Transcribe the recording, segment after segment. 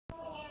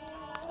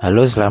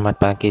Halo, selamat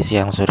pagi,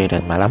 siang, sore,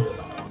 dan malam.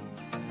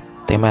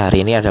 Tema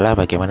hari ini adalah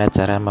bagaimana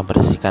cara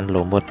membersihkan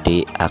lumut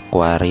di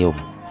akuarium.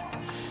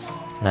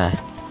 Nah,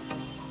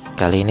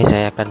 kali ini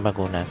saya akan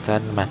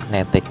menggunakan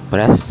magnetic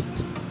brush,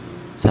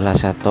 salah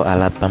satu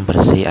alat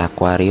pembersih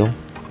akuarium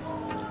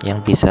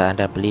yang bisa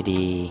Anda beli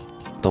di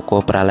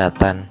toko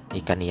peralatan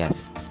ikan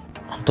hias.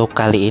 Untuk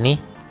kali ini,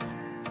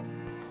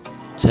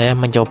 saya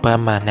mencoba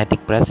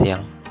magnetic brush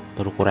yang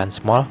berukuran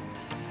small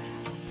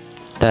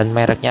dan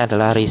mereknya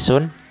adalah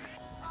Resun.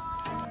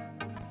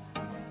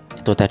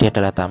 Itu tadi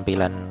adalah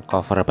tampilan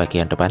cover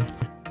bagian depan.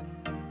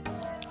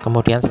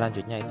 Kemudian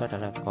selanjutnya itu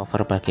adalah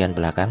cover bagian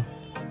belakang.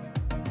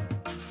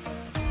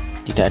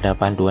 Tidak ada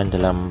panduan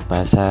dalam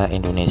bahasa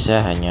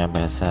Indonesia, hanya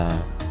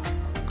bahasa,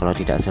 kalau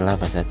tidak salah,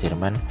 bahasa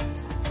Jerman,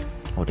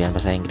 kemudian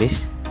bahasa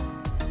Inggris,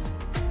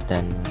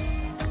 dan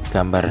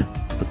gambar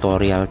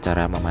tutorial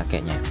cara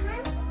memakainya.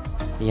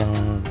 Yang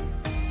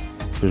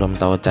belum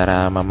tahu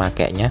cara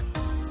memakainya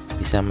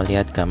bisa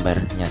melihat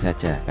gambarnya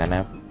saja,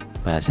 karena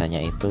bahasanya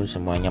itu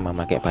semuanya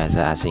memakai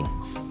bahasa asing.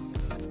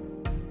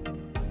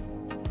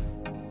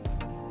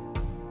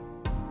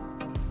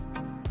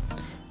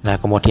 Nah,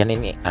 kemudian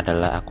ini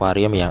adalah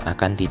akuarium yang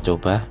akan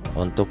dicoba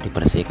untuk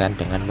dibersihkan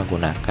dengan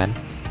menggunakan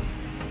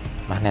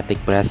magnetic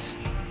brush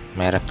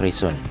merek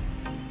Resun.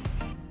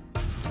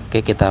 Oke,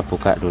 kita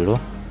buka dulu.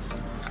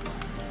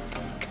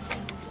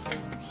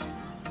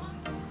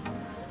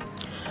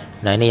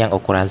 Nah, ini yang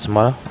ukuran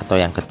small atau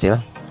yang kecil,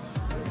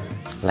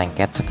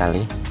 lengket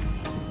sekali.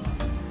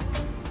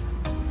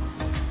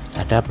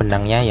 Ada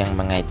benangnya yang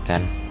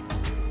mengaitkan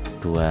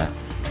dua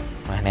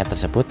magnet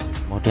tersebut.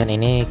 Kemudian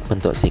ini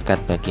bentuk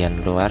sikat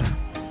bagian luar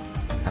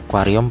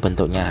akuarium,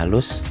 bentuknya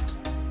halus.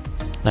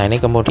 Nah,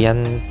 ini kemudian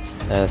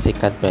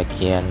sikat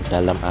bagian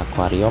dalam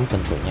akuarium,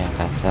 bentuknya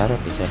kasar,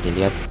 bisa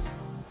dilihat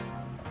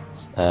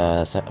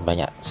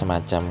banyak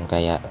semacam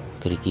kayak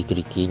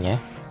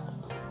gerigi-geriginya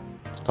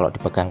kalau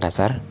dipegang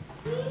kasar.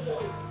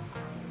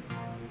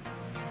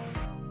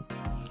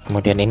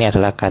 Kemudian ini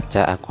adalah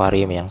kaca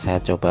akuarium yang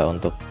saya coba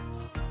untuk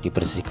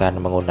dibersihkan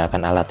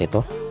menggunakan alat itu.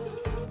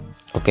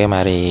 Oke,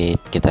 mari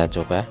kita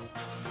coba.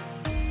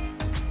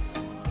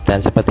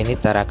 Dan seperti ini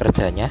cara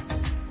kerjanya.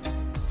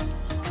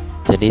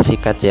 Jadi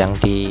sikat yang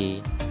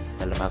di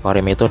dalam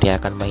akuarium itu dia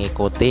akan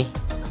mengikuti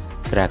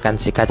gerakan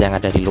sikat yang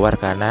ada di luar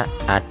karena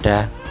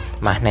ada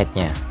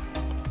magnetnya.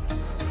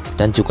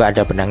 Dan juga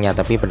ada benangnya,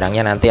 tapi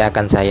benangnya nanti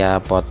akan saya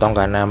potong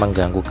karena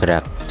mengganggu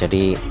gerak.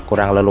 Jadi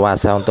kurang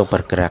leluasa untuk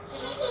bergerak.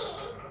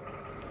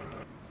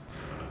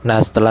 Nah,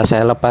 setelah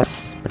saya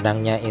lepas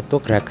benangnya itu,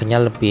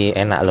 gerakannya lebih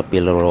enak, lebih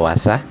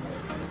leluasa.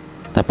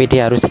 Tapi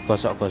dia harus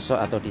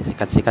digosok-gosok atau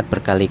disikat-sikat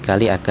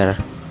berkali-kali agar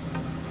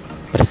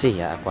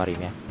bersih ya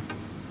akuariumnya.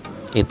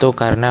 Itu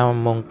karena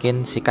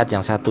mungkin sikat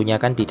yang satunya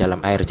kan di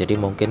dalam air,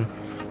 jadi mungkin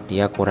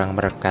dia kurang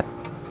merekat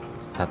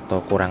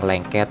atau kurang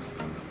lengket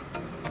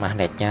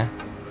magnetnya.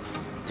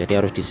 Jadi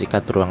harus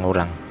disikat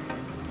berulang-ulang.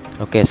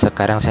 Oke,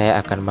 sekarang saya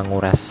akan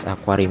menguras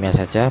akuariumnya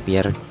saja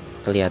biar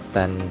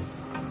kelihatan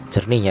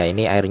jernih ya.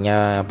 Ini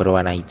airnya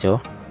berwarna hijau.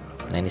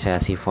 Nah, ini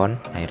saya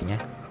sifon airnya.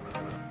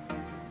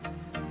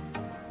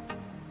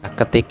 Nah,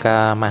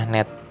 ketika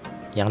magnet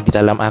yang di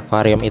dalam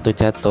akuarium itu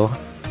jatuh,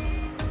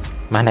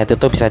 magnet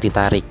itu bisa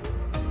ditarik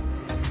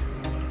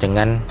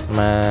dengan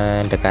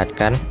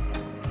mendekatkan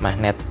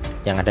magnet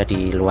yang ada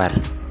di luar,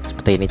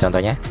 seperti ini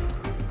contohnya.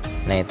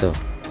 Nah, itu.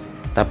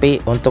 Tapi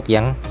untuk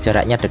yang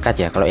jaraknya dekat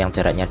ya, kalau yang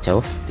jaraknya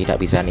jauh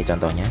tidak bisa nih,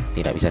 contohnya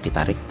tidak bisa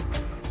ditarik.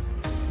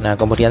 Nah,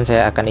 kemudian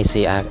saya akan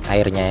isi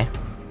airnya ya,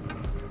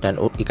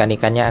 dan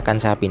ikan-ikannya akan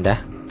saya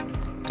pindah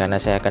karena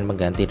saya akan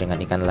mengganti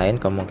dengan ikan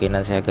lain.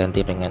 Kemungkinan saya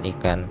ganti dengan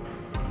ikan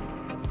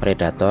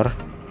predator.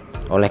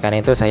 Oleh karena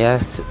itu saya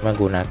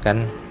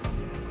menggunakan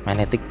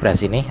magnetic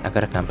brush ini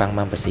agar gampang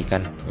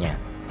membersihkannya.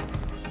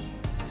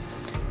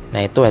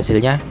 Nah, itu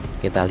hasilnya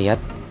kita lihat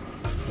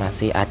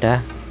masih ada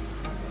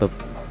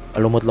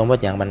lumut-lumut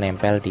yang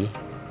menempel di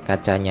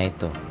kacanya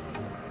itu.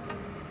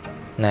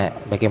 Nah,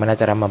 bagaimana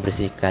cara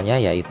membersihkannya?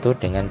 Yaitu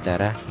dengan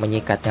cara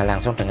menyikatnya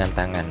langsung dengan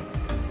tangan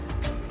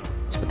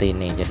seperti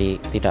ini.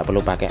 Jadi tidak perlu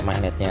pakai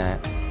magnetnya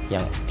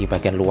yang di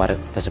bagian luar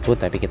tersebut,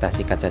 tapi kita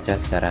sikat saja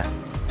secara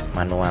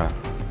manual.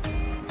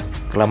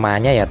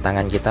 Kelemahannya ya,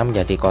 tangan kita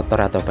menjadi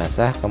kotor atau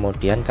basah.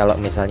 Kemudian kalau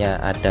misalnya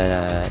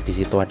ada di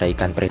situ ada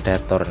ikan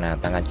predator, nah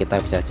tangan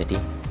kita bisa jadi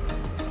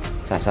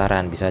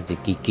sasaran, bisa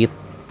digigit.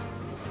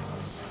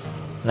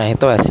 Nah,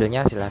 itu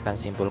hasilnya, silahkan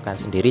simpulkan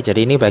sendiri.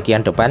 Jadi ini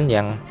bagian depan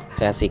yang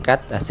saya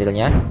sikat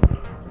hasilnya.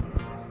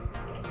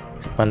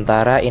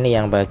 Sementara ini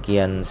yang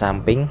bagian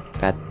samping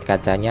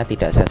kacanya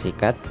tidak saya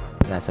sikat.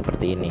 Nah,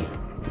 seperti ini.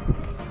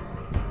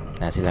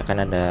 Nah,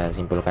 silahkan Anda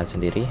simpulkan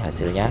sendiri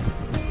hasilnya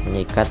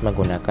menyikat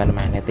menggunakan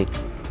magnetic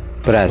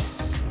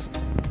brush.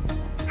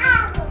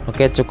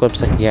 Oke, cukup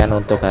sekian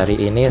untuk hari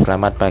ini.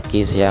 Selamat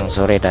pagi, siang,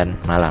 sore,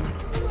 dan malam.